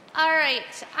All right.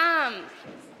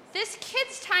 This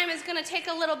kids' time is going to take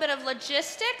a little bit of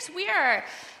logistics. We are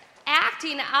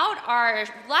acting out our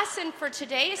lesson for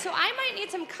today, so I might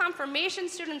need some confirmation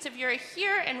students if you're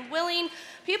here and willing,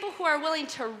 people who are willing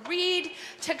to read,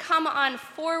 to come on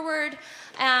forward,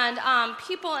 and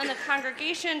people in the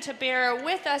congregation to bear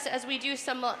with us as we do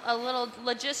a little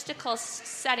logistical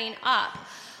setting up.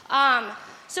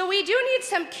 So we do need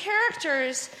some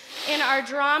characters in our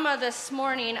drama this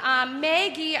morning.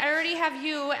 Maggie, I already have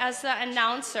you as the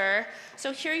announcer.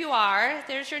 So here you are.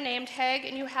 There's your name tag,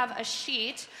 and you have a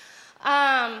sheet.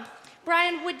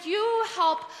 Brian, would you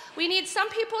help? We need some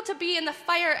people to be in the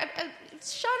fire.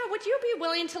 Shauna, would you be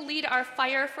willing to lead our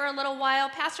fire for a little while?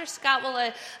 Pastor Scott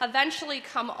will eventually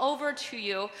come over to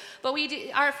you. But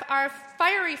our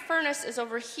fiery furnace is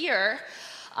over here.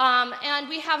 And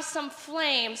we have some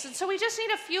flames. And so we just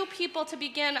need a few people to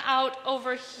begin out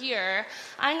over here.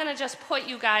 I'm going to just put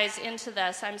you guys into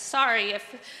this. I'm sorry if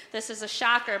this is a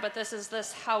shocker, but this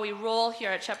is how we roll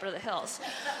here at Shepherd of the Hills.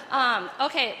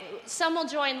 Okay, some will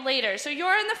join later. So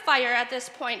you're in the fire at this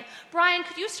point. Brian,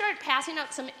 could you start passing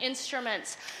out some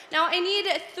instruments? Now, I need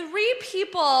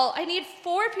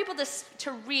 4 people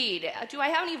to read. Do I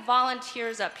have any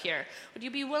volunteers up here? Would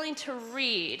you be willing to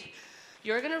read?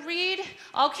 You're going to read?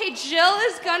 Okay, Jill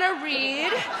is going to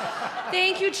read.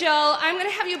 Thank you, Jill. I'm going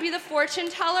to have you be the fortune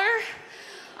teller.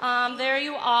 There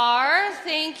you are.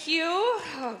 Thank you.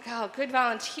 Oh, God, good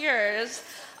volunteers.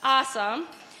 Awesome.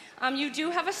 You do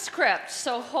have a script,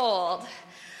 so hold.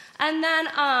 And then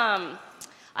I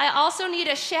also need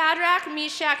a Shadrach,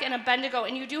 Meshach, and Abednego,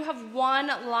 and you do have one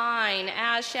line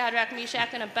as Shadrach, Meshach,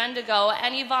 and Abednego.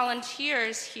 Any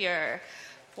volunteers here?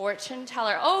 Fortune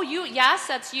teller. Oh, you, yes,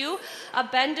 that's you.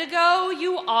 Abednego,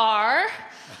 you are.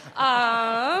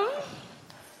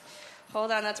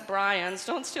 Hold on, that's Brian's.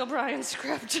 Don't steal Brian's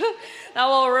script. That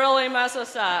will really mess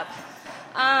us up.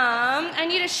 I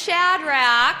need a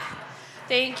Shadrach.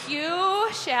 Thank you,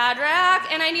 Shadrach.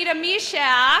 And I need a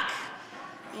Meshach.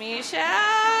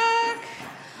 Meshach.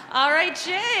 All right,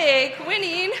 Jake,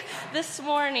 winning this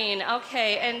morning.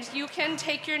 Okay, and you can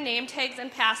take your name tags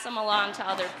and pass them along to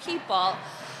other people.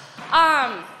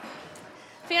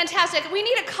 Fantastic. We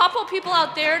need a couple people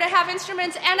out there to have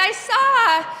instruments, and I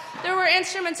saw there were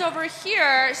instruments over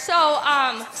here. So,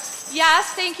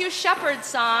 yes, thank you, Shepherd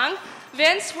Song.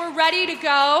 Vince, we're ready to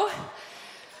go.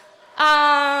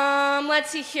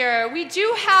 Let's see here. We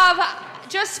do have,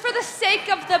 just for the sake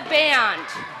of the band,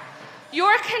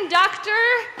 your conductor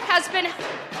has been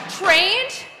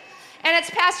trained, and it's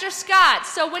Pastor Scott.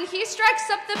 So when he strikes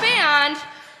up the band,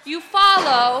 you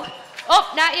follow.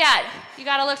 Oh, not yet. You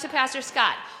got to look to Pastor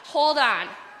Scott. Hold on.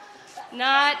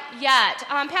 Not yet.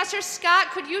 Pastor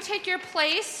Scott, could you take your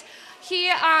place? He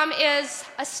is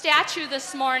a statue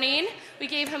this morning. We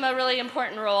gave him a really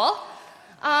important role.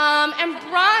 And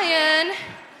Brian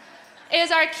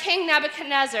is our King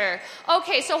Nebuchadnezzar.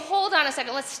 Okay, so hold on a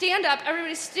second. Let's stand up.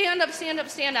 Everybody stand up, stand up,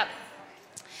 stand up.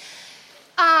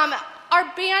 Our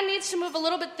band needs to move a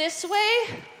little bit this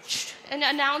way. An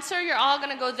announcer, you're all going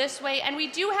to go this way. And we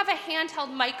do have a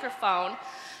handheld microphone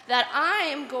that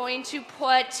I'm going to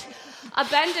put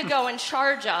Abednego in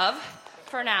charge of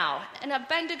for now. And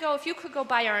Abednego, if you could go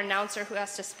by our announcer who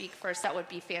has to speak first, that would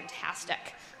be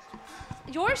fantastic.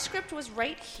 Your script was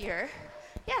right here.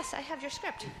 Yes, I have your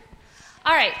script.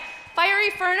 All right,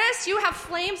 fiery furnace, you have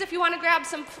flames. If you want to grab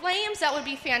some flames, that would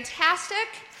be fantastic.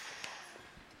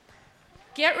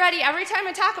 Get ready. Every time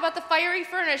I talk about the fiery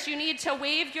furnace, you need to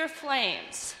wave your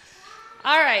flames.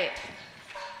 All right.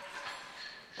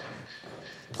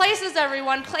 Places,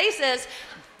 everyone, places.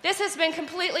 This has been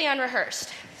completely unrehearsed.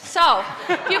 So,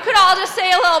 if you could all just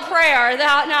say a little prayer,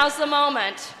 now's the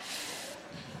moment.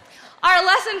 Our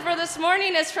lesson for this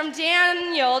morning is from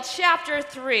Daniel chapter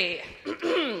 3.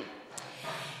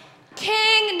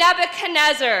 King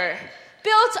Nebuchadnezzar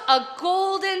built a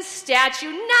golden statue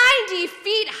 90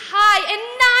 feet high and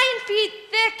 9 feet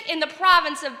thick in the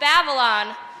province of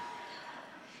Babylon.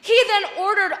 He then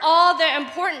ordered all the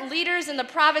important leaders in the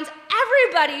province,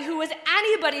 everybody who was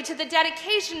anybody, to the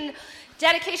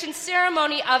dedication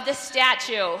ceremony of the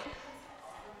statue.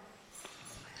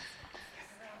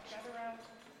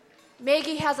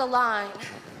 Maggie has a line.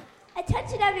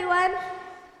 Attention, everyone.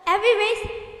 Every race,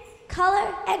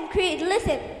 color, and creed.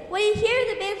 Listen, when you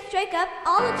hear the band strike up,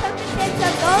 all the trumpets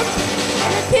and drums,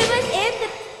 and the tubas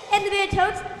and the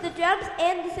baritones, the drums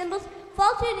and the cymbals,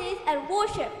 fall to your knees and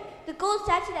worship the gold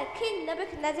statue that King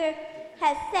Nebuchadnezzar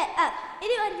has set up.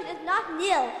 Anyone who does not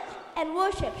kneel and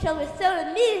worship shall be thrown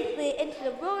immediately into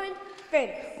the roaring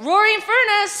furnace. Roaring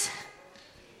furnace!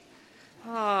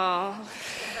 Oh.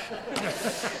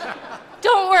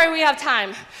 Don't worry, we have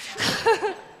time.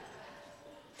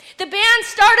 The band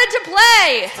started to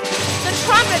play. The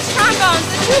trumpets, trombones,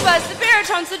 the tubas, the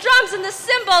baritones, the drums, and the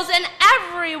cymbals, and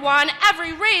everyone,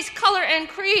 every race, color, and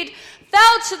creed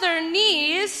fell to their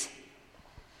knees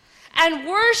and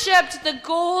worshipped the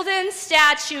golden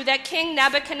statue that King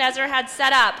Nebuchadnezzar had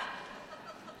set up.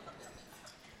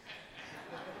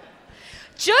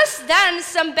 Just then,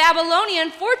 some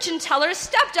Babylonian fortune tellers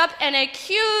stepped up and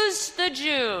accused the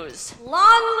Jews.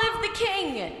 Long live the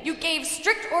king! You gave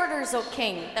strict orders, O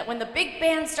king, that when the big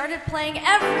band started playing,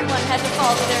 everyone had to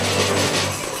fall to their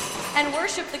knees and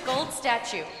worship the gold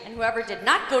statue. And whoever did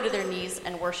not go to their knees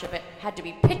and worship it had to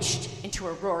be pitched into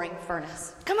a roaring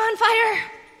furnace. Come on, fire!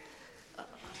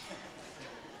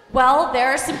 Well,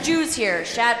 there are some Jews here,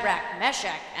 Shadrach,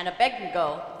 Meshach, and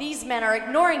Abednego. These men are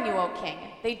ignoring you, O king.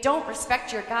 They don't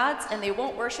respect your gods, and they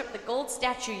won't worship the gold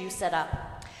statue you set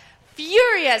up.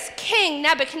 Furious, King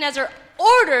Nebuchadnezzar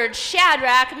ordered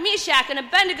Shadrach, Meshach, and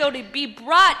Abednego to be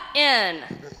brought in.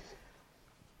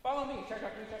 Follow me,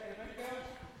 Shadrach, Meshach, and Abednego.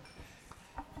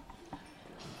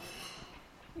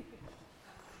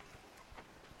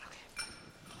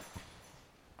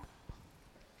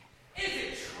 Is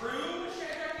it true,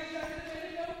 Shadrach, Meshach, and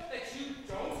Abednego, that you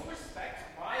don't respect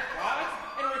my gods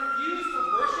and refuse to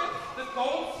worship the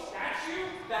gold statue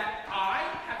that I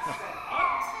have set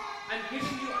up? I'm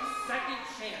giving you a second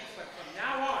chance, but from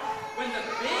now on, when the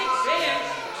big band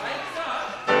lights up,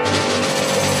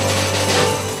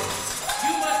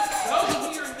 you must go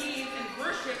to your knees and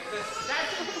worship the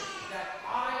statue that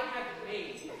I have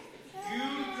made. If you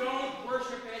don't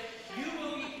worship it, you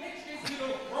will be pitched into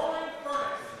the roaring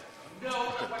furnace. No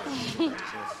question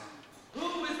asked.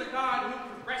 Who is the God who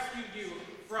can rescue you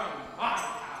from my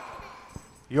power?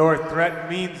 Your threat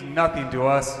means nothing to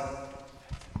us.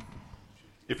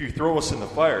 If you throw us in the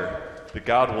fire, the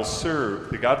God we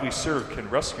serve can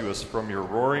rescue us from your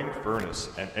roaring furnace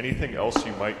and anything else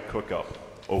you might cook up.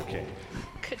 Okay.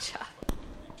 Good job.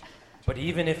 But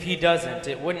even if he doesn't,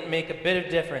 it wouldn't make a bit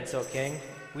of difference, O king.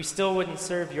 We still wouldn't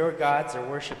serve your gods or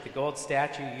worship the gold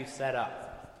statue you set up.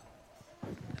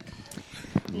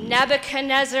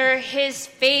 Nebuchadnezzar, his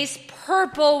face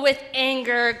purple with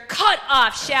anger, cut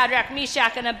off Shadrach,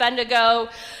 Meshach, and Abednego.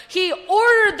 He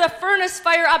ordered the furnace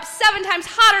fire up 7 times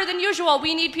hotter than usual.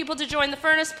 We need people to join the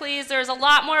furnace, please. There's a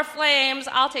lot more flames.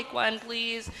 I'll take one,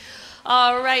 please.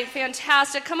 All right,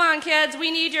 fantastic. Come on, kids. We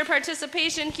need your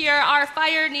participation here. Our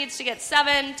fire needs to get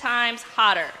 7 times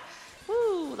hotter.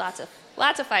 Woo, lots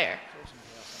of fire.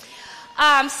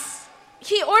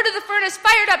 He ordered the furnace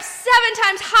fired up 7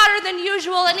 times hotter than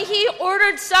usual, and he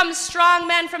ordered some strong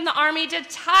men from the army to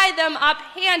tie them up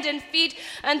hand and feet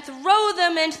and throw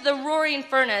them into the roaring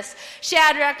furnace.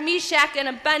 Shadrach, Meshach, and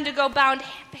Abednego, bound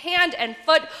hand and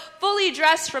foot, fully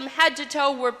dressed from head to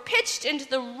toe, were pitched into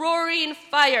the roaring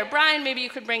fire. Brian, maybe you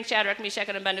could bring Shadrach, Meshach,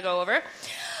 and Abednego over.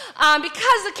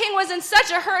 Because the king was in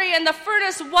such a hurry and the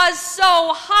furnace was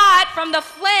so hot from the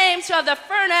flames of the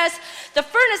furnace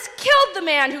killed the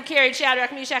man who carried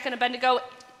Shadrach, Meshach, and Abednego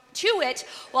to it,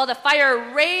 while the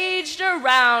fire raged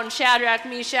around Shadrach,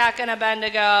 Meshach, and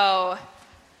Abednego.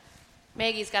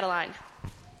 Maggie's got a line.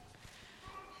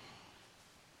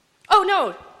 Oh,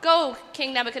 no. Go,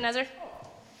 King Nebuchadnezzar.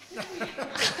 Didn't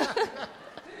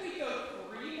we go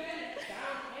 3 men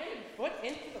down hand and foot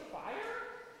into the fire?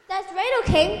 That's right, O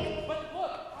king. But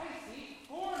look, I see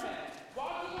 4 men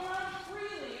walking around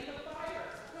freely in the fire,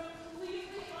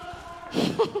 completely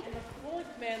unharmed. And the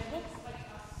 4th man looks like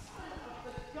a son of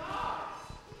the gods.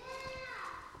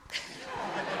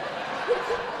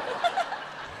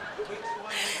 Which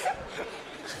one is it?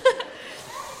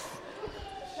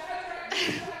 Shadrach,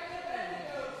 Meshach, and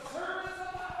Abednego, servants of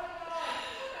the high God,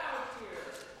 come out here.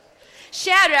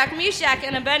 Shadrach, Meshach,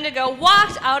 and Abednego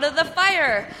walked out of the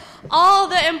fire. All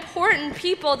the important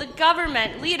people, the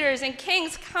government, leaders, and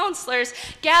king's counselors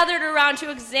gathered around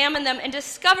to examine them and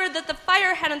discovered that the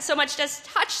fire hadn't so much as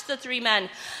touched the 3 men.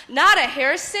 Not a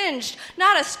hair singed,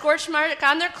 not a scorch mark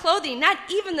on their clothing, not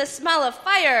even the smell of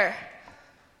fire.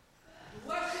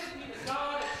 Blessed be the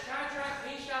God of Shadrach,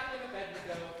 Meshach, and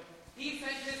Abednego. He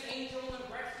sent his angel and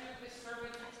rescued his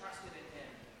servants who trusted in him.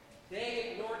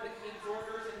 They ignored the king's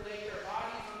orders and laid their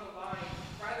bodies on the line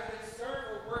rather than serve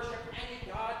or worship any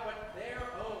god but their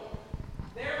own.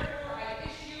 Therefore, I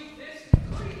issue this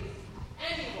decree.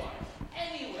 Anyone,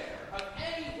 anywhere, of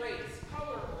any race,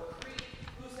 color, or creed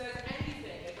who says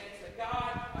anything against the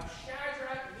God of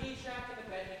Shadrach, Meshach, and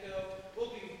Abednego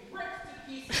will be ripped to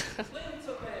pieces, limb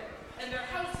to limb, and their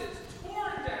houses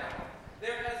torn down.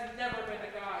 There has never been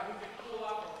a God who can pull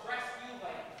off a rescue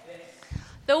like this.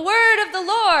 The word of the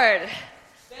Lord.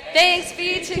 Thanks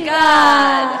be to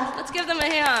God. Let's give them them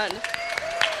a hand.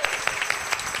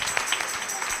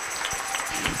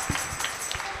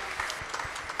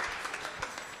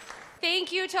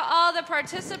 Thank you to all the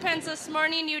participants this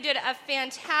morning. You did a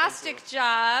fantastic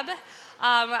job.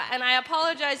 And I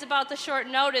apologize about the short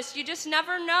notice. You just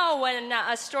never know when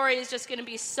a story is just going to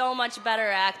be so much better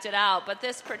acted out. But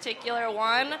this particular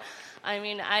one, I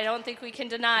mean, I don't think we can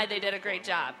deny they did a great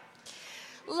job.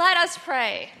 Let us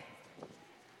pray.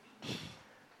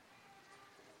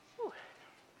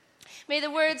 May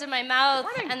the words of my mouth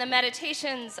and the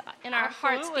meditations in our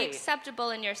hearts be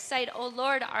acceptable in your sight, O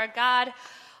Lord, our God,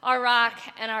 our rock,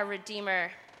 and our Redeemer.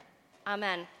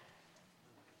 Amen.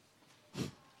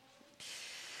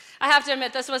 I have to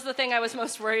admit, this was the thing I was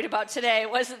most worried about today,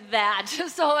 was that.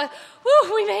 So,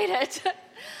 we made it.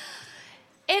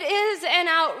 It is an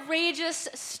outrageous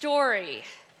story.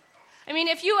 I mean,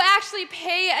 if you actually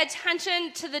pay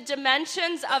attention to the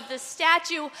dimensions of the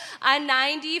statue, a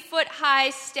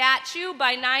 90-foot-high statue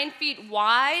by 9 feet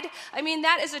wide, I mean,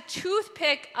 that is a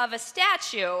toothpick of a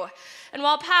statue. And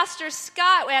while Pastor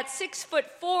Scott, at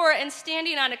 6'4" and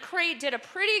standing on a crate, did a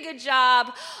pretty good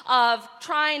job of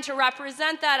trying to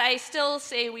represent that, I still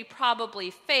say we probably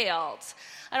failed.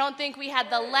 I don't think we had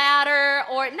the ladder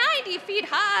or 90 feet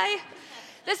high.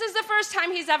 This is the first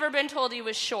time he's ever been told he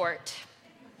was short.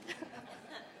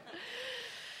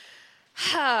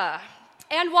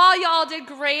 And while y'all did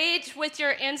great with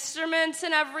your instruments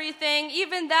and everything,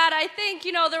 even that, I think,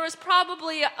 there was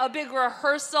probably a big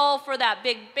rehearsal for that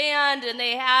big band, and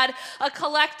they had a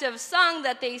collective song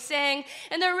that they sang.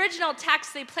 In the original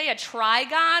text, they play a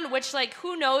trigon, which,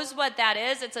 who knows what that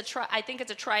is? I think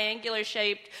it's a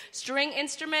triangular-shaped string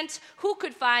instrument. Who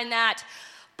could find that?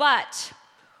 But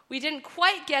we didn't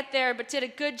quite get there, but did a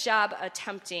good job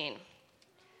attempting.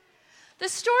 The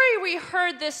story we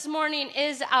heard this morning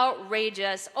is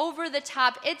outrageous, over the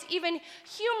top. It's even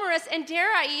humorous, and dare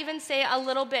I even say a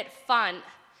little bit fun.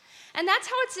 And that's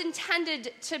how it's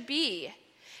intended to be.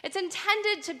 It's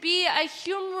intended to be a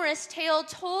humorous tale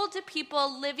told to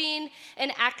people living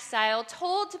in exile,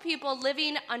 told to people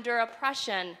living under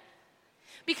oppression.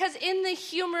 Because in the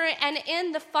humor and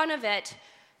in the fun of it,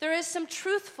 there is some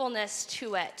truthfulness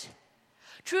to it.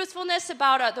 Truthfulness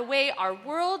about the way our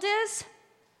world is,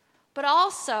 but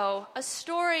also a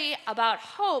story about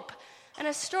hope and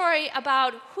a story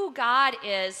about who God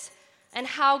is and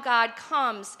how God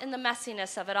comes in the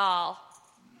messiness of it all.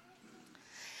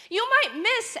 You might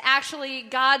miss, actually,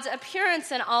 God's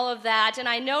appearance in all of that, and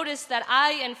I noticed that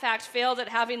I, in fact, failed at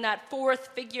having that fourth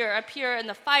figure appear in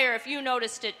the fire. If you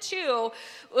noticed it too,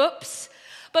 oops.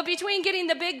 But between getting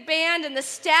the big band and the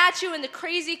statue and the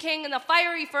crazy king and the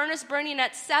fiery furnace burning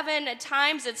at 7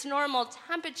 times its normal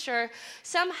temperature,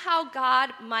 somehow God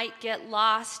might get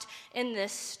lost in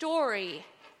this story.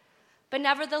 But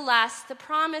nevertheless, the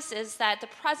promise is that the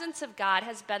presence of God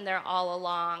has been there all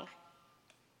along.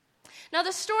 Now,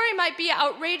 the story might be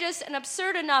outrageous and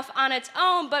absurd enough on its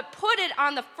own, but put it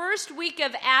on the first week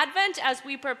of Advent as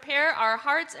we prepare our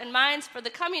hearts and minds for the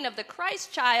coming of the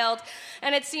Christ child,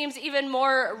 and it seems even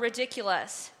more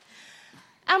ridiculous.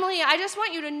 Emily, I just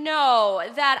want you to know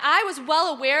that I was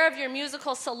well aware of your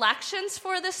musical selections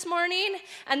for this morning,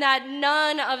 and that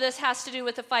none of this has to do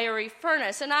with the fiery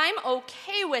furnace, and I'm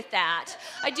okay with that.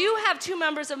 I do have 2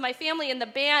 members of my family in the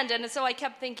band, and so I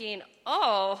kept thinking,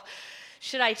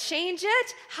 should I change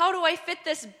it? How do I fit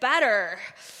this better?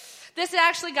 This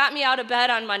actually got me out of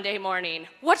bed on Monday morning.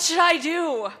 What should I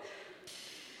do?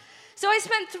 So I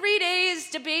spent 3 days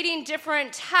debating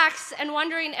different texts and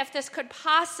wondering if this could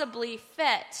possibly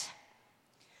fit.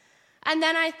 And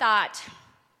then I thought,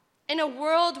 in a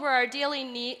world where our daily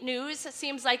news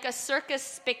seems like a circus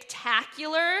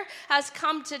spectacular has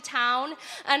come to town,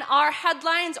 and our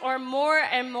headlines are more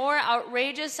and more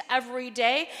outrageous every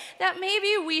day, that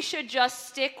maybe we should just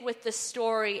stick with the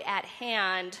story at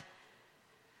hand.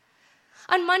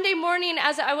 On Monday morning,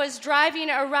 as I was driving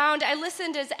around, I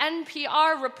listened as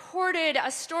NPR reported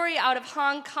a story out of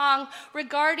Hong Kong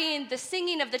regarding the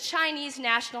singing of the Chinese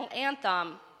national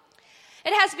anthem.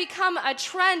 It has become a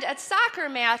trend at soccer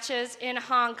matches in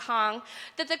Hong Kong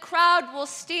that the crowd will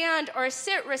stand or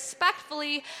sit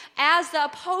respectfully as the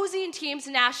opposing team's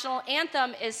national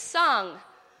anthem is sung.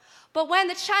 But when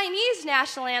the Chinese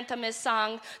national anthem is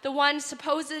sung, the one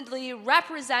supposedly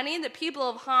representing the people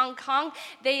of Hong Kong,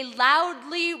 they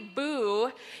loudly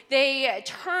boo. They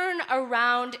turn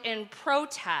around in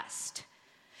protest.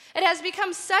 It has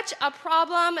become such a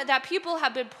problem that people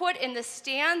have been put in the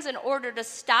stands in order to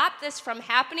stop this from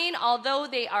happening, although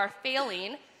they are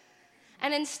failing.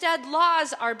 And instead,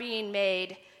 laws are being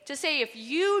made to say if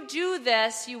you do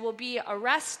this, you will be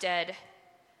arrested.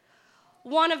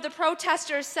 One of the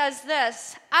protesters says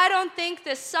this: "I don't think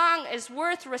this song is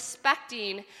worth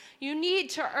respecting. You need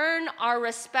to earn our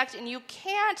respect, and you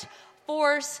can't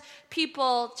force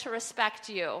people to respect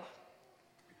you."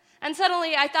 And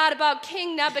suddenly I thought about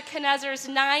King Nebuchadnezzar's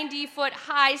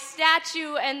 90-foot-high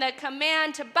statue and the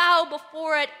command to bow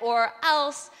before it or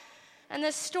else. And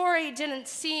this story didn't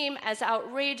seem as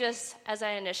outrageous as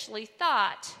I initially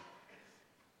thought.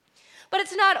 But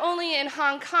it's not only in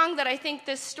Hong Kong that I think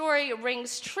this story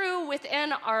rings true.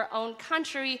 Within our own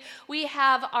country, we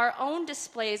have our own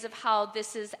displays of how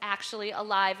this is actually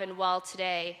alive and well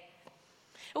today.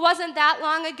 It wasn't that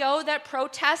long ago that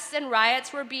protests and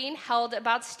riots were being held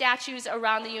about statues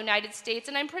around the United States,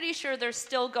 and I'm pretty sure they're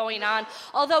still going on,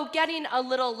 although getting a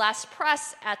little less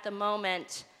press at the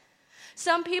moment.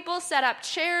 Some people set up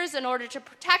chairs in order to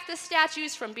protect the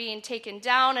statues from being taken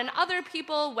down, and other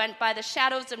people went by the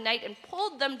shadows of night and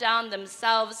pulled them down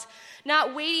themselves,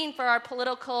 not waiting for our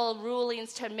political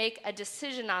rulings to make a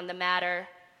decision on the matter.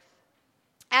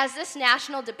 As this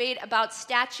national debate about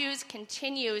statues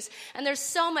continues, and there's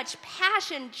so much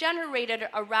passion generated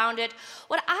around it,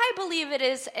 what I believe it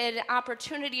is an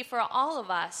opportunity for all of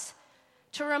us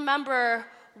to remember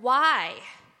why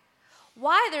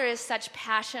there is such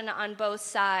passion on both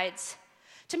sides,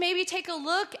 to maybe take a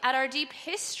look at our deep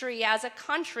history as a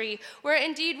country where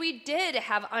indeed we did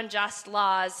have unjust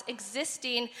laws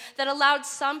existing that allowed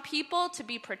some people to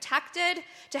be protected,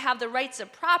 to have the rights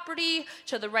of property,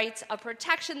 to the rights of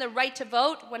protection, the right to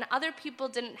vote, when other people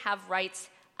didn't have rights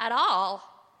at all.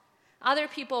 Other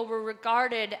people were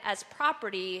regarded as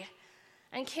property,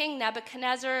 and King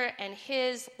Nebuchadnezzar and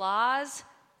his laws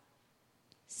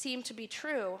seem to be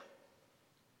true.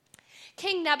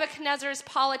 King Nebuchadnezzar's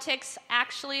politics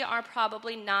actually are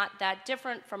probably not that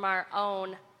different from our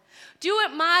own. Do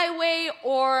it my way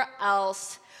or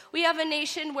else. We have a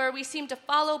nation where we seem to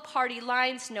follow party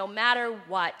lines no matter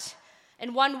what.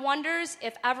 And one wonders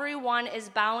if everyone is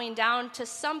bowing down to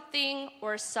something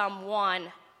or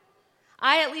someone.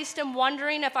 I at least am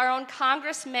wondering if our own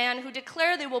congressmen who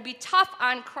declare they will be tough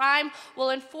on crime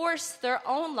will enforce their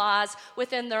own laws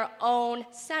within their own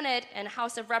Senate and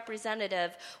House of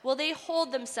Representatives. Will they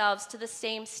hold themselves to the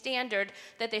same standard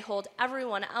that they hold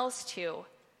everyone else to?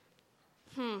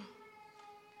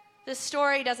 This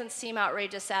story doesn't seem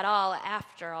outrageous at all,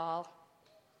 after all.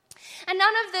 And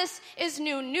none of this is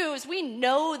new news. We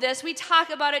know this. We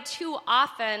talk about it too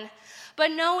often.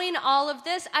 But knowing all of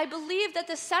this, I believe that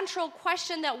the central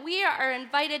question that we are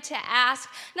invited to ask,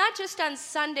 not just on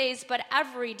Sundays, but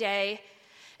every day,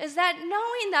 is that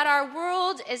knowing that our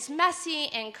world is messy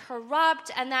and corrupt,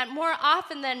 and that more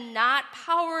often than not,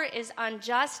 power is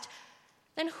unjust,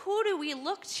 then who do we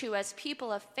look to as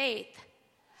people of faith?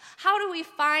 How do we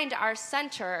find our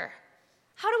center?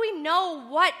 How do we know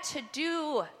what to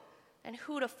do and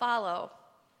who to follow?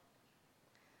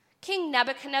 King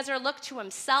Nebuchadnezzar looked to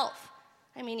himself.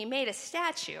 He made a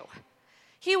statue.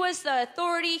 He was the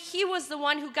authority. He was the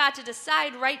one who got to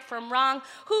decide right from wrong,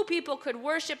 who people could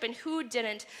worship and who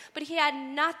didn't. But he had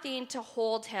nothing to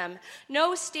hold him,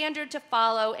 no standard to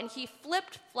follow, and he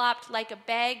flip-flopped like a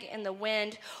bag in the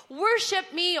wind.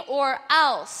 Worship me or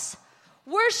else.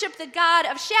 Worship the God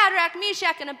of Shadrach,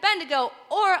 Meshach, and Abednego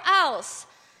or else.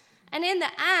 And in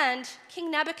the end,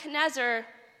 King Nebuchadnezzar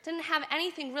didn't have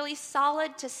anything really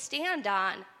solid to stand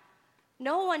on.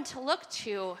 No one to look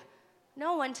to,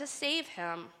 no one to save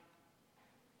him.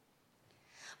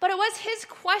 But it was his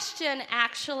question,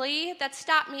 actually, that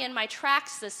stopped me in my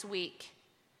tracks this week.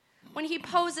 When he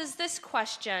poses this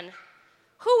question: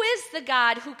 who is the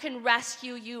God who can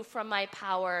rescue you from my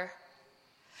power?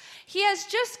 He has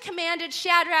just commanded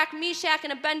Shadrach, Meshach,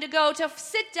 and Abednego to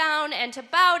sit down and to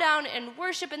bow down and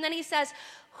worship, and then he says,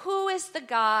 who is the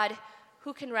God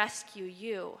who can rescue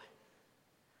you?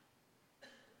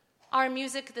 Our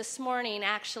music this morning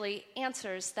actually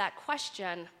answers that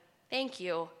question. Thank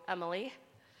you, Emily.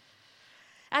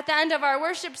 At the end of our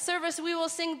worship service, we will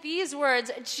sing these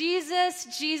words: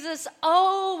 Jesus, Jesus,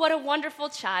 oh, what a wonderful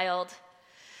child.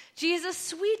 Jesus,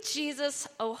 sweet Jesus,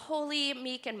 oh, holy,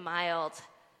 meek, and mild.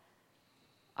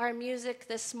 Our music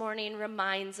this morning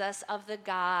reminds us of the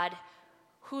God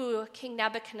who King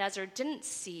Nebuchadnezzar didn't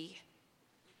see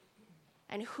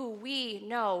and who we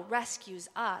know rescues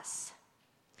us.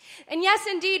 And yes,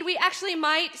 indeed, we actually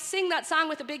might sing that song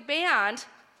with a big band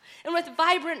and with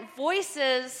vibrant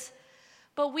voices,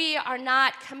 but we are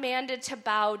not commanded to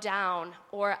bow down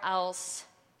or else.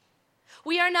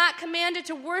 We are not commanded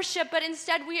to worship, but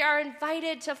instead we are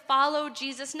invited to follow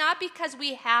Jesus, not because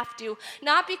we have to,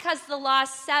 not because the law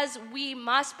says we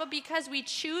must, but because we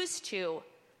choose to.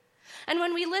 And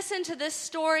when we listen to this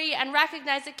story and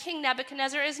recognize that King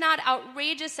Nebuchadnezzar is not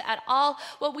outrageous at all,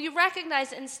 what we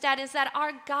recognize instead is that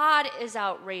our God is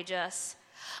outrageous.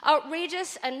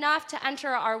 Outrageous enough to enter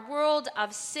our world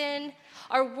of sin,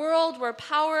 our world where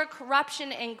power,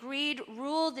 corruption, and greed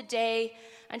rule the day,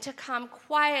 and to come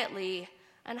quietly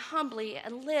and humbly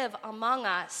and live among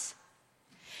us.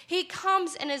 He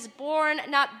comes and is born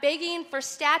not begging for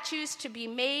statues to be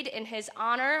made in his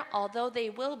honor, although they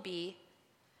will be.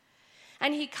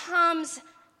 And he comes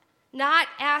not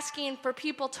asking for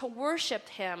people to worship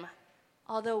him,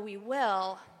 although we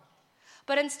will,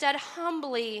 but instead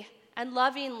humbly and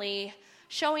lovingly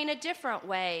showing a different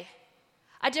way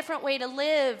to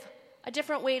live, a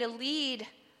different way to lead,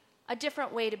 a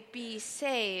different way to be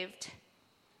saved.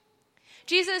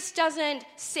 Jesus doesn't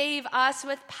save us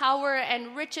with power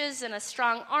and riches and a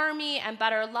strong army and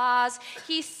better laws.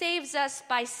 He saves us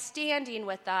by standing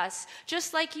with us,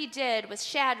 just like he did with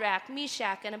Shadrach,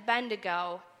 Meshach, and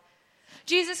Abednego.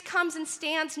 Jesus comes and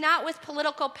stands not with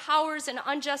political powers and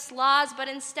unjust laws, but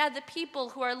instead the people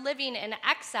who are living in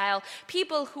exile,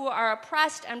 people who are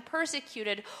oppressed and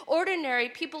persecuted, ordinary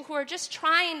people who are just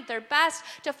trying their best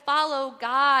to follow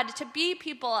God, to be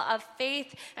people of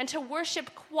faith, and to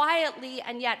worship quietly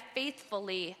and yet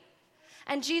faithfully.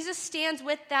 And Jesus stands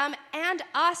with them and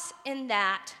us in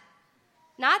that,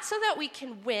 not so that we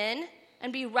can win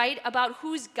and be right about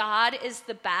whose God is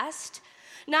the best,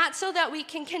 not so that we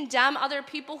can condemn other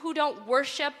people who don't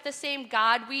worship the same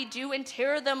God we do and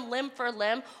tear them limb for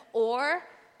limb, or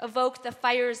evoke the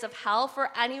fires of hell for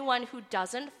anyone who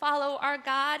doesn't follow our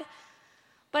God.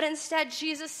 But instead,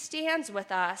 Jesus stands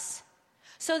with us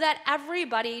so that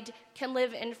everybody can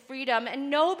live in freedom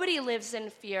and nobody lives in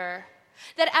fear.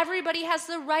 That everybody has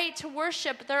the right to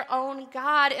worship their own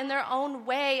God in their own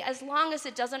way as long as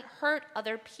it doesn't hurt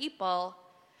other people.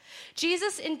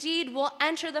 Jesus indeed will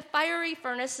enter the fiery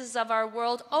furnaces of our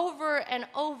world over and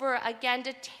over again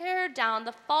to tear down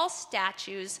the false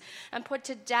statues and put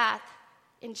to death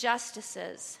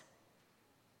injustices.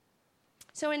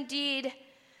 So indeed,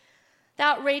 the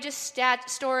outrageous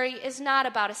story is not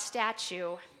about a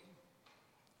statue.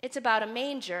 It's about a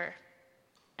manger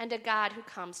and a God who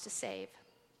comes to save.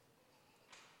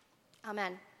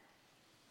 Amen.